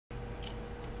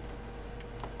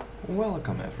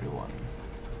Welcome everyone.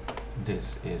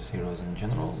 This is Heroes and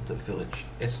Generals, the Village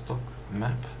Estok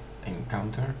map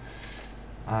encounter.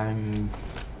 I'm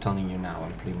telling you now,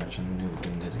 I'm pretty much a noob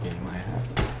in this game. I have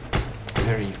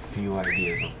very few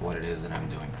ideas of what it is that I'm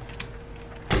doing.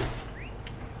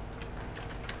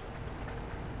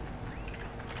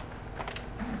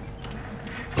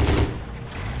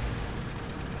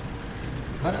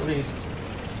 But at least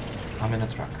I'm in a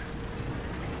truck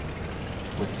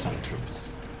with some troops.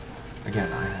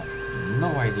 Again, I have no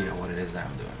idea what it is that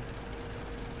I'm doing.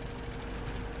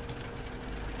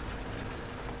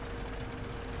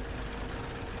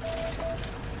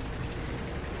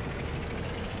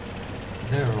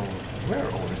 We're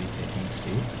already taking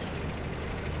C.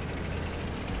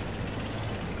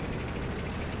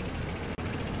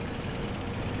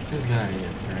 This guy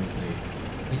apparently,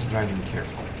 he's driving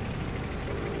careful.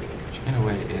 Which in a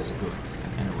way is good,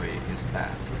 and in a way is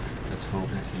bad. Let's hope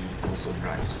that he also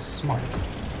drives smart.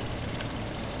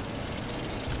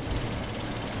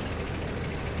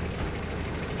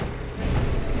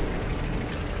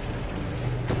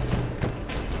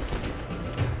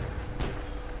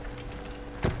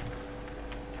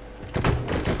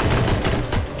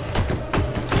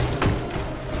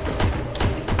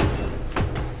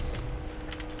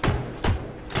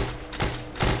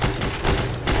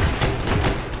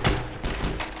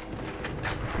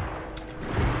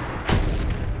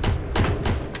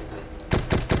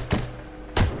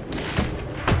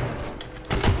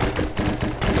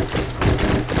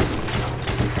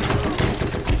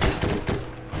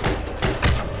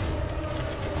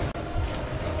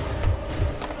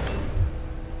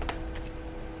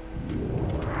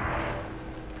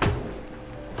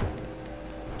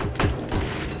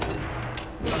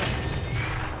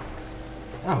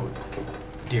 Oh,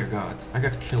 dear God. I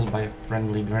got killed by a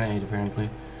friendly grenade, apparently.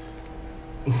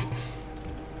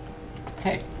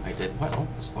 Hey, I did well,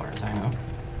 as far as I know.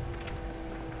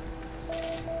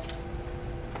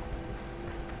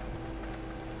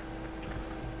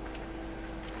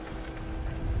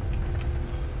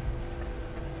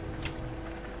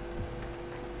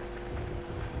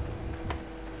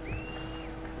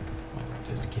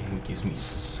 This game gives me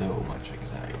so much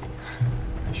anxiety.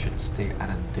 I should stay at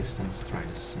a distance, try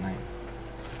to snipe.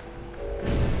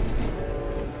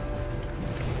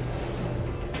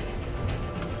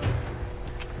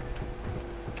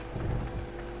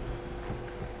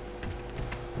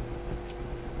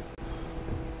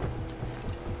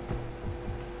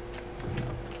 No,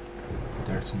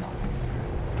 there's nothing there.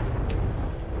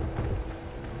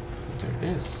 But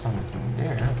there is something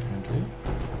there, apparently.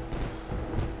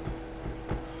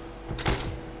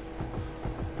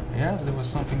 Yes, there was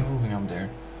something moving up there.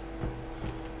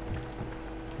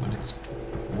 But it's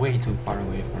way too far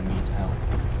away for me to help.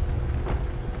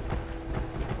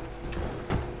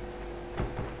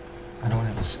 I don't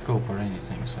have a scope or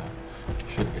anything, so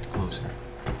I should get closer.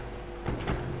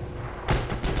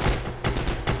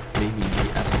 Maybe be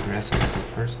as aggressive as the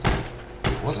first time.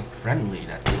 It was a friendly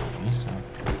that killed me, so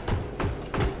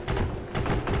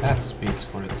that speaks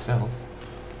for itself.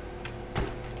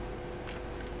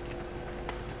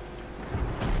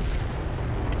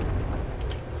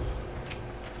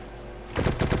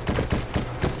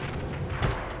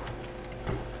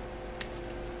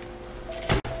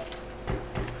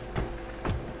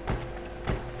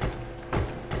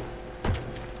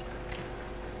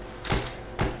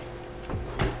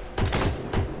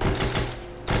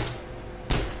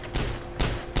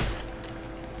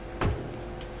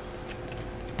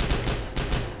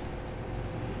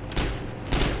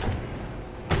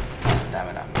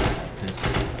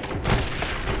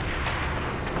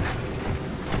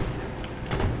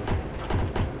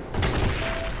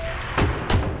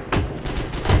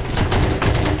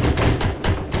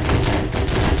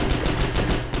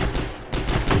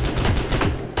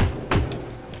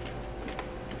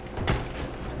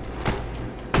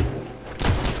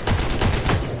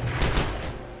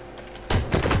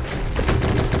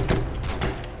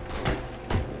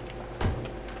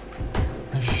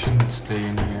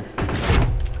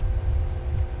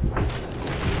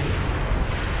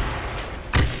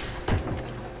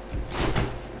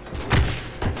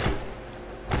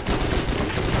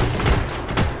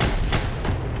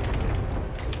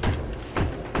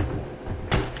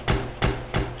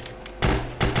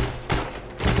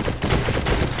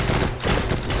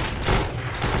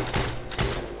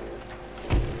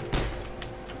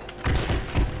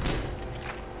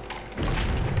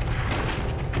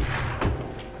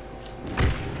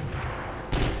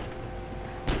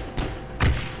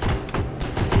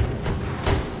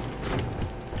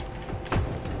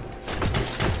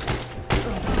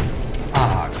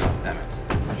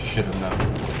 should have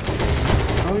known.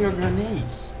 Throw your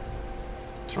grenades.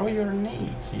 Throw your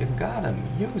grenades. You got them.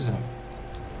 Use them.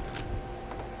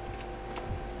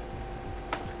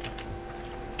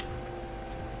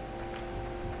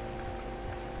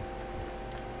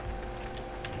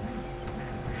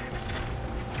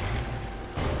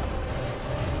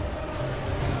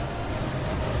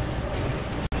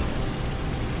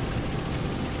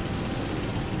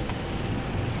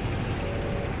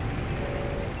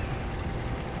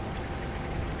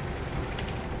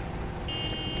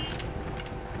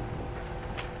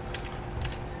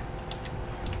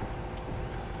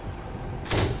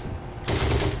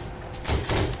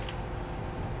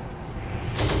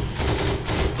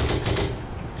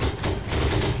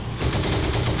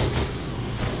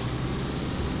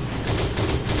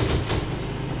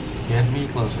 Get me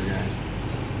closer, guys.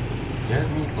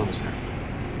 Get me closer.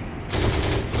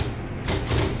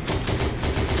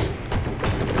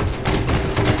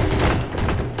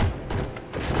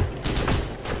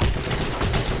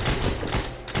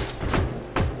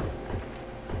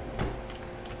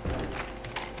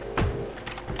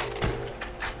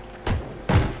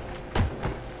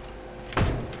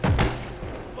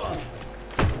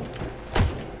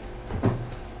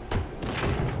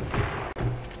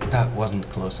 That wasn't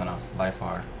close enough, by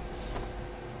far.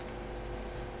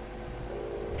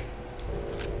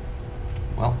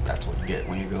 Well, that's what you get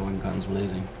when you go in guns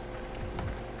blazing.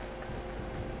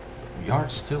 We are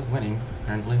still winning,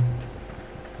 apparently.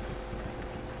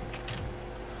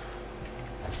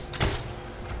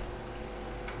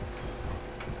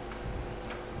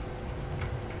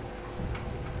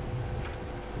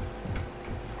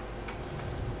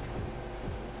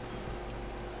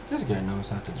 This guy knows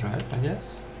how to drive, I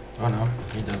guess. Oh no,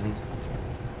 he doesn't.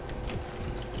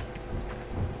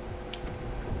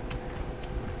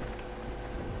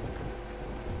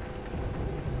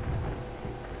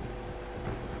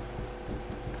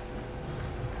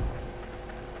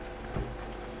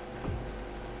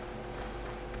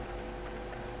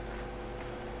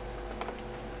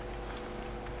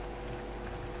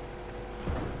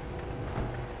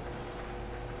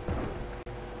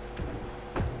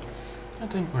 I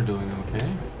think we're doing okay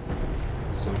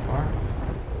so far.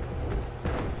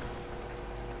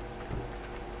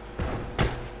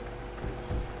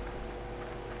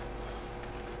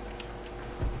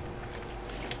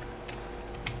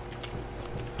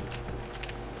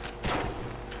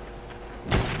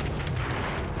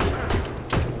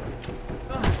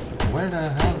 Where the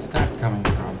hell is that coming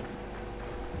from?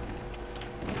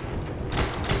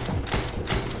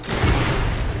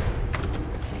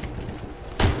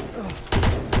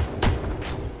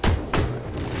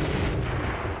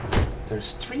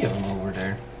 There's 3 of them over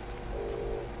there.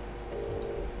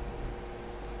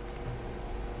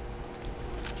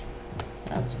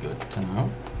 That's good to know.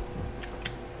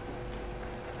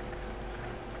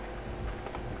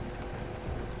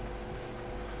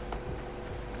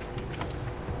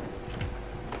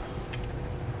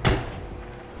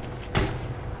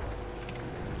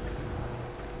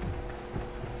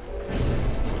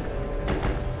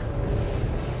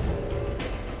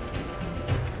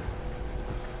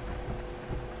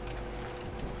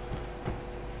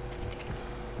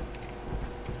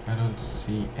 I don't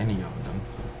see any of them.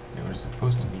 They were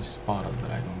supposed to be spotted,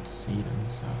 but I don't see them,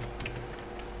 so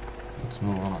let's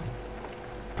move on.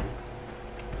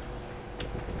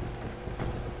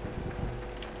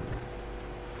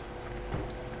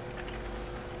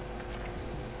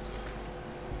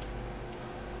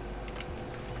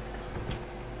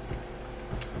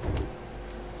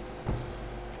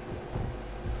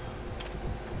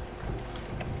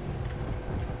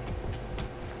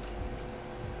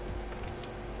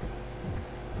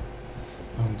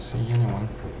 Don't see anyone.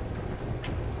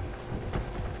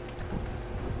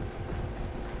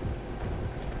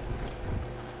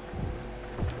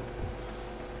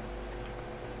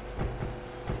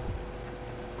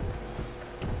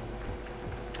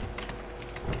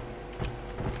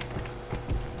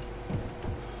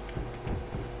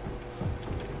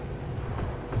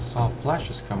 I saw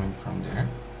flashes coming from there.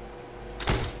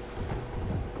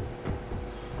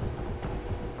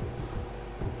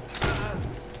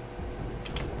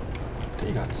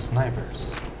 They got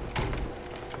snipers.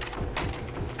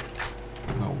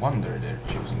 No wonder they're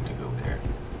choosing to go there.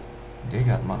 They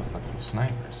got motherfucking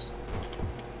snipers.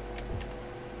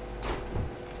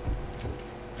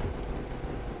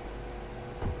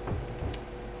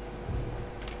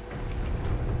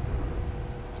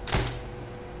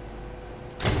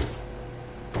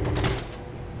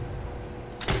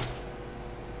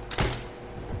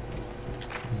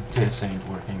 This ain't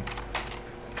working.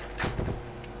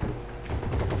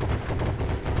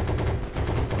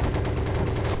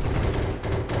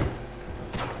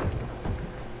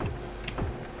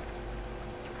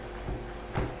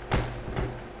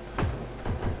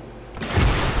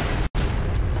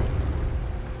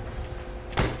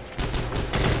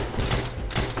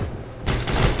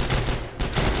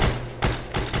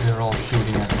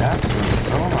 cats, and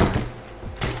so am I.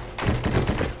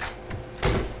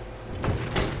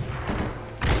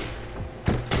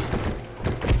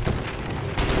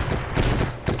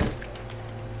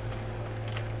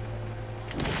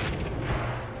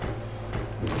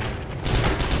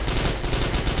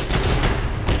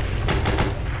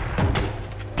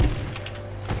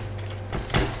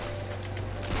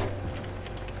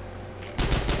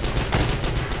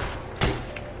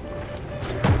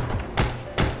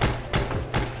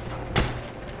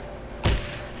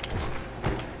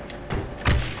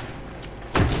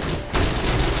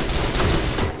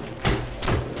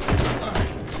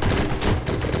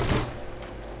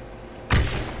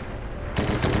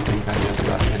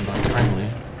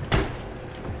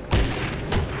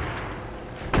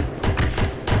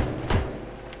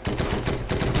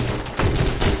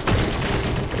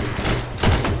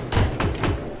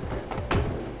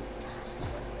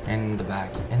 In the back,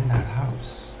 in that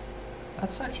house.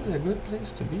 That's actually a good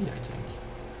place to be, I think.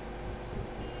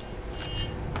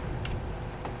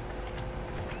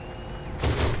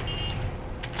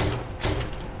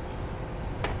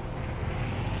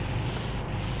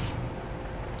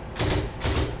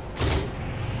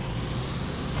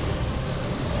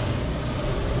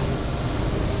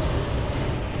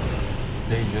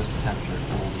 They just captured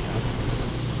all the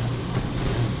outposts. That's not good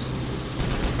news.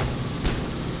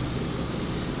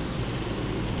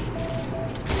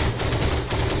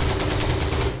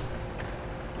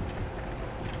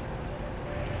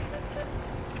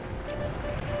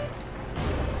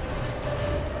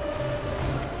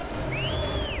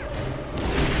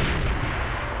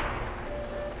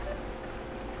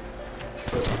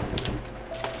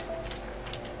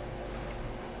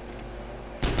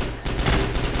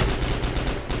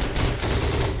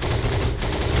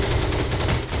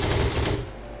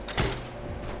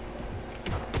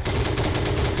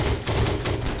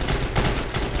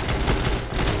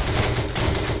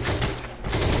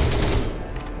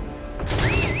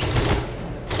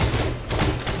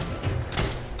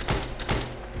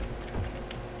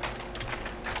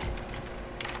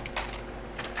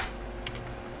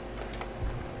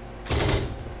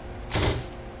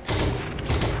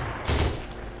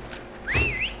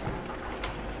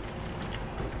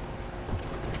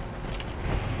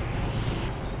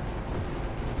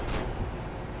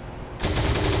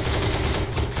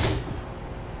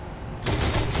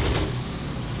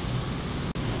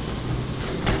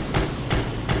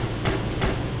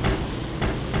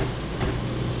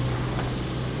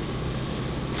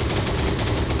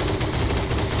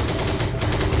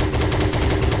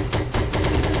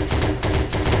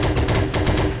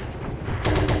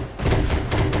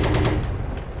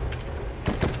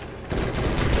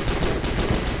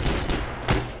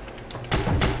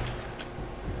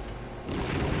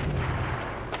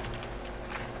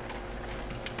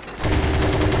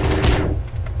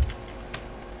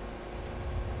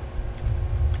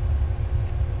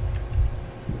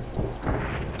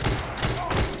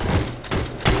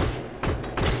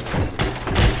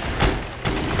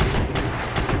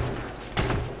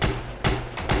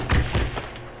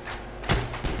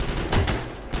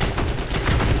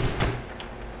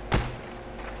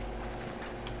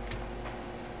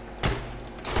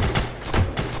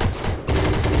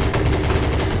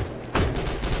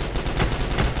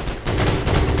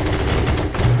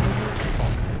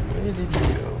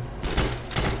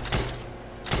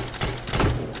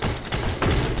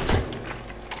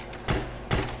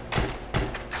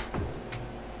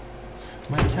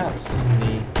 My cat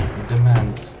suddenly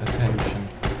demands attention.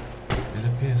 It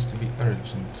appears to be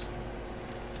urgent.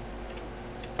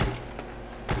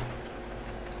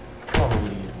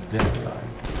 Probably it's dinner time.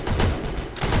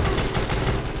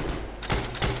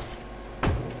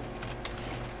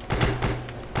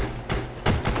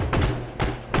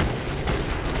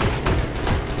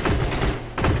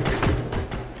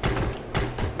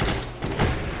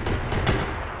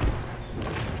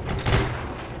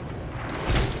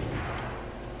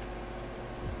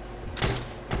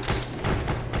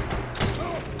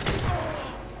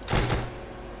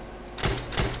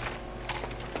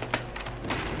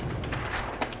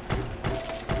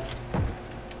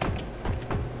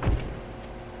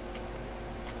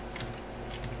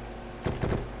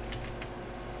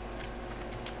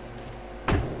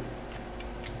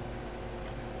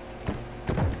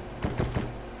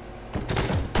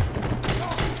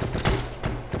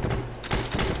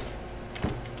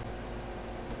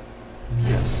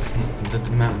 The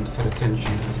demand for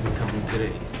attention has become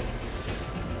great.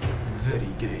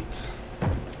 Very great.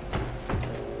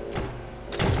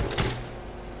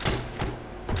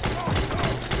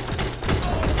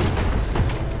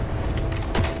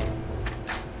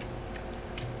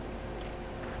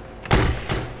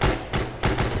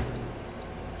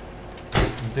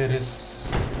 there is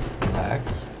lag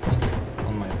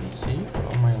on my PC or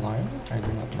on my line, I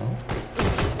do not know.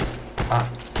 Ah,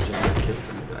 just killed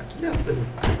in the back. Yes, they will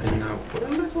back in now for a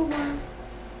little while.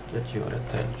 Get your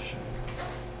attention.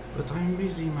 But I'm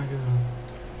busy, my girl.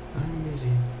 I'm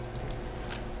busy.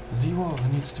 The war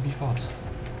needs to be fought.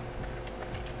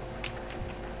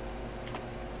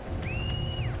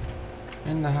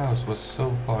 In the house was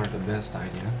so far the best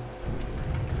idea.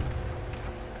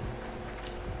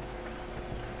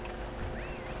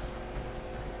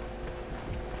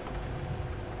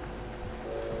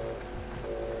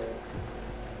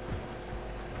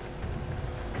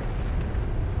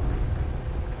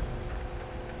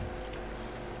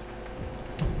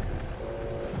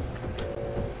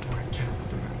 My cat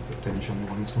demands attention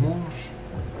once more.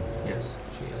 Yes,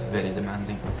 she is very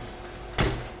demanding.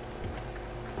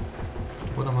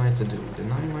 What am I to do?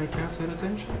 Deny my cat her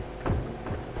attention?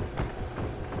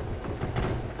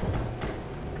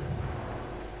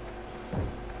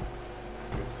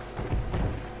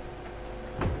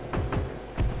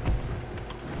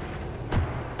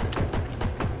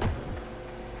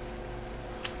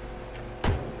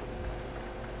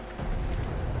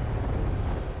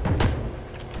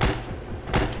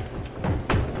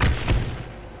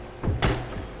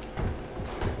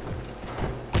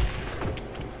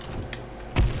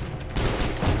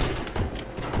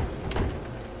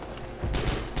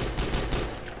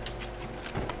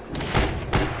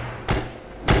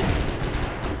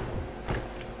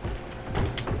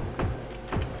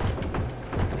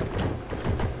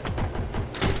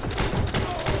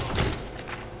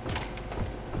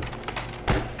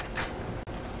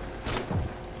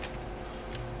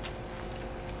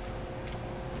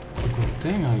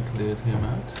 Thing I cleared him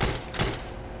out.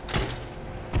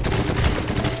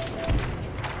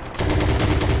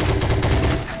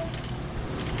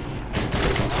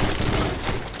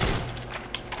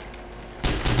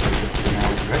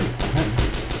 Now it's ready for him.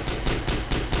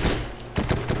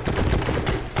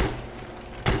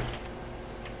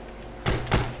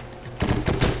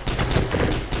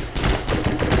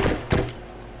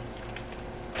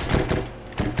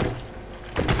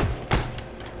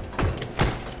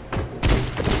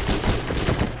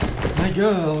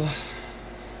 Girl,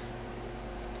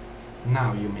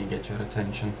 now you may get your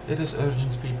attention. It is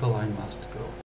urgent, people, I must go.